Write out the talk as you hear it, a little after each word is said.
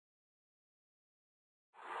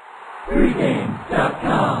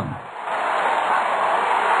Pregame.com.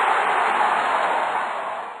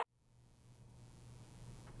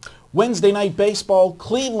 Wednesday night baseball,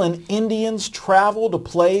 Cleveland Indians travel to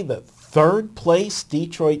play the third-place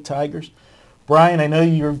Detroit Tigers. Brian, I know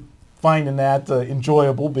you're finding that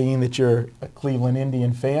enjoyable, being that you're a Cleveland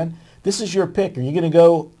Indian fan. This is your pick. Are you going to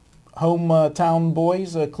go hometown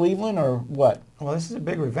boys, Cleveland, or what? Well, this is a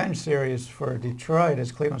big revenge series for Detroit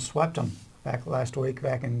as Cleveland swept them back last week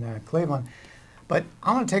back in Cleveland. But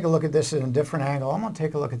I'm going to take a look at this in a different angle. I'm going to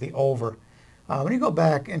take a look at the over. When you go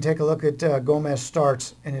back and take a look at Gomez's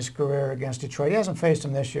starts in his career against Detroit, he hasn't faced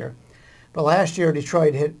him this year. But last year,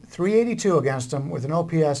 Detroit hit 382 against him with an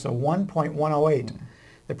OPS of 1.108.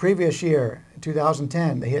 The previous year,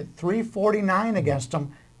 2010, they hit 349 against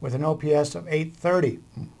him with an OPS of 830.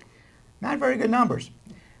 Not very good numbers.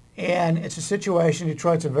 And it's a situation,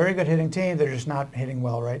 Detroit's a very good hitting team. They're just not hitting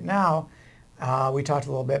well right now. We talked a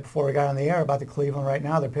little bit before we got on the air about the Cleveland right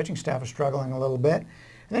now. Their pitching staff is struggling a little bit.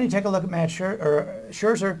 And then you take a look at Matt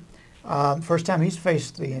Scherzer. First time he's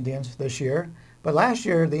faced the Indians this year. But last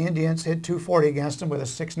year, the Indians hit 240 against him with a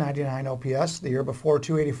 699 OPS. The year before,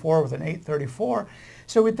 284 with an 834.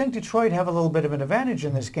 So we'd think Detroit have a little bit of an advantage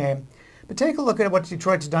in this game. But take a look at what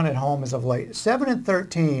Detroit's done at home as of late.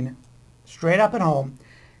 7-13 straight up at home.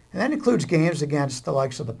 And that includes games against the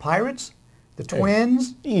likes of the Pirates, the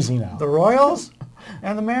Twins, easy now, the Royals,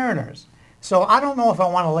 and the Mariners. So I don't know if I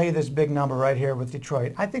want to lay this big number right here with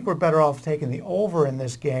Detroit. I think we're better off taking the over in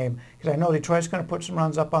this game because I know Detroit's going to put some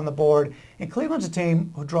runs up on the board. And Cleveland's a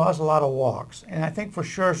team who draws a lot of walks. And I think for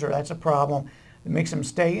Scherzer, that's a problem. It makes him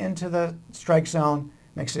stay into the strike zone,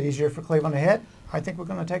 makes it easier for Cleveland to hit. I think we're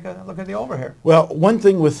going to take a look at the over here. Well, one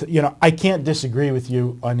thing with, I can't disagree with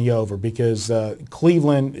you on the over because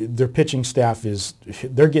Cleveland, their pitching staff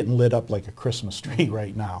they're getting lit up like a Christmas tree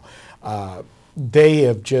right now. They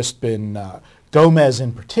have just been, Gomez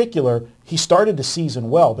in particular, he started the season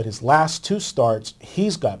well, but his last two starts,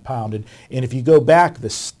 he's got pounded. And if you go back,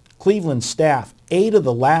 the Cleveland staff, 8 of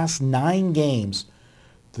the last 9 games,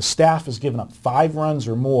 the staff has given up 5 runs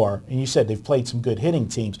or more, and you said they've played some good hitting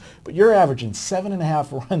teams, but you're averaging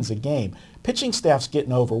 7.5 runs a game. Pitching staff's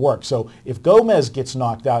getting overworked. So if Gomez gets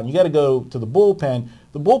knocked out and you got to go to the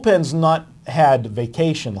bullpen's not had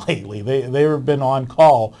vacation lately. They've been on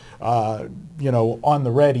call, on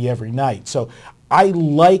the ready every night. So I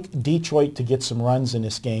like Detroit to get some runs in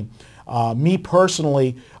this game. Me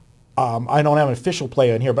personally, I don't have an official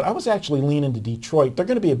play on here, but I was actually leaning to Detroit. They're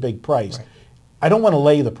going to be a big price. Right. I don't want to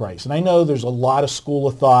lay the price. And I know there's a lot of school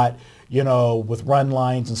of thought, with run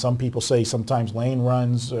lines, and some people say sometimes lane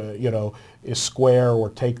runs, is square or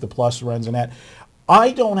take the plus runs and that.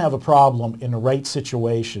 I don't have a problem in the right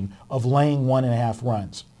situation of laying 1.5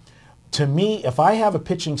 runs. To me, if I have a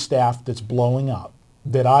pitching staff that's blowing up,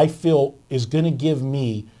 that I feel is going to give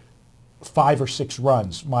me 5 or 6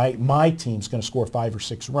 runs, my team's going to score 5 or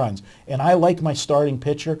 6 runs, and I like my starting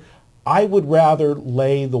pitcher, I would rather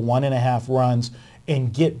lay the 1.5 runs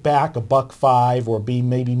and get back $1.05 or be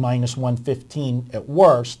maybe minus 115 at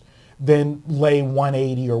worst than lay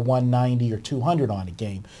 180 or 190 or 200 on a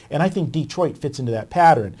game. And I think Detroit fits into that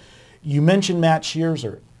pattern. You mentioned Matt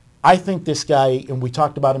Scherzer. I think this guy, and we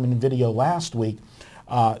talked about him in the video last week,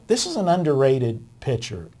 this is an underrated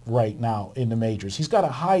pitcher right now in the majors. He's got a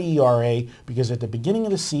high ERA because at the beginning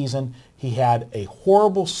of the season, he had a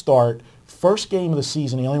horrible start. First game of the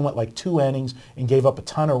season, he only went like 2 innings and gave up a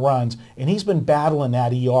ton of runs, and he's been battling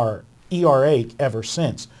that ERA ever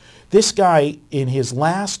since. This guy, in his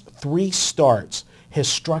last 3 starts, has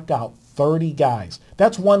struck out 30 guys.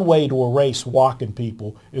 That's one way to erase walking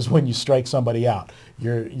people, is when you strike somebody out.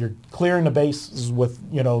 You're clearing the bases with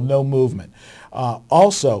no movement.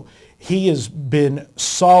 Also, he has been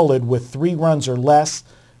solid with 3 runs or less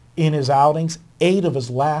in his outings, 8 of his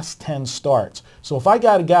last 10 starts. So if I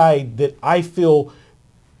got a guy that I feel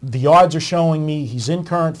the odds are showing me he's in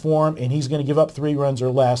current form and he's going to give up 3 runs or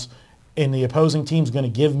less, and the opposing team's going to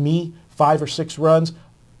give me 5 or 6 runs,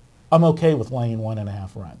 I'm okay with laying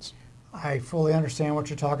 1.5 runs. I fully understand what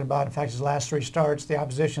you're talking about. In fact, his last 3 starts, the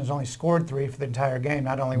opposition has only scored 3 for the entire game,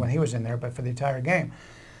 not only when he was in there, but for the entire game.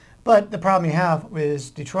 But the problem you have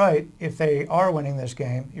is Detroit, if they are winning this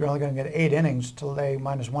game, you're only going to get 8 innings to lay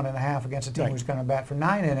minus 1.5 against a team who's going to bat for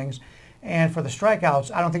 9 innings. And for the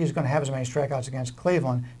strikeouts, I don't think he's going to have as many strikeouts against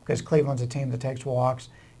Cleveland because Cleveland's a team that takes walks.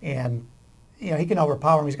 And, he can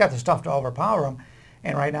overpower him. He's got the stuff to overpower him.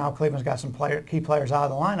 And right now, Cleveland's got some key players out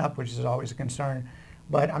of the lineup, which is always a concern.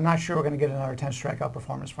 But I'm not sure we're going to get another 10 strikeout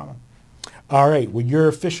performance from him. All right. Well, your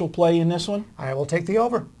official play in this one? I will take the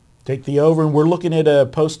over. Take the over, and we're looking at a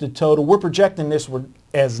posted total. We're projecting this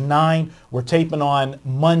as 9. We're taping on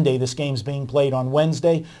Monday. This game's being played on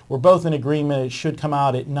Wednesday. We're both in agreement it should come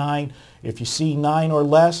out at 9. If you see 9 or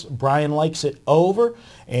less, Bryan likes it over.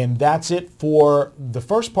 And that's it for the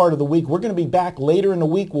first part of the week. We're going to be back later in the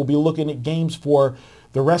week. We'll be looking at games for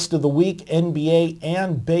the rest of the week, NBA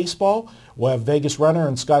and baseball. We'll have Vegas Runner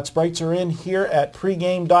and Scott Spreitzer in here at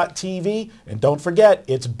pregame.tv. And don't forget,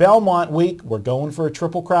 it's Belmont week. We're going for a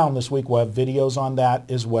Triple Crown this week. We'll have videos on that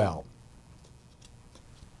as well.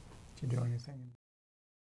 Did you do anything?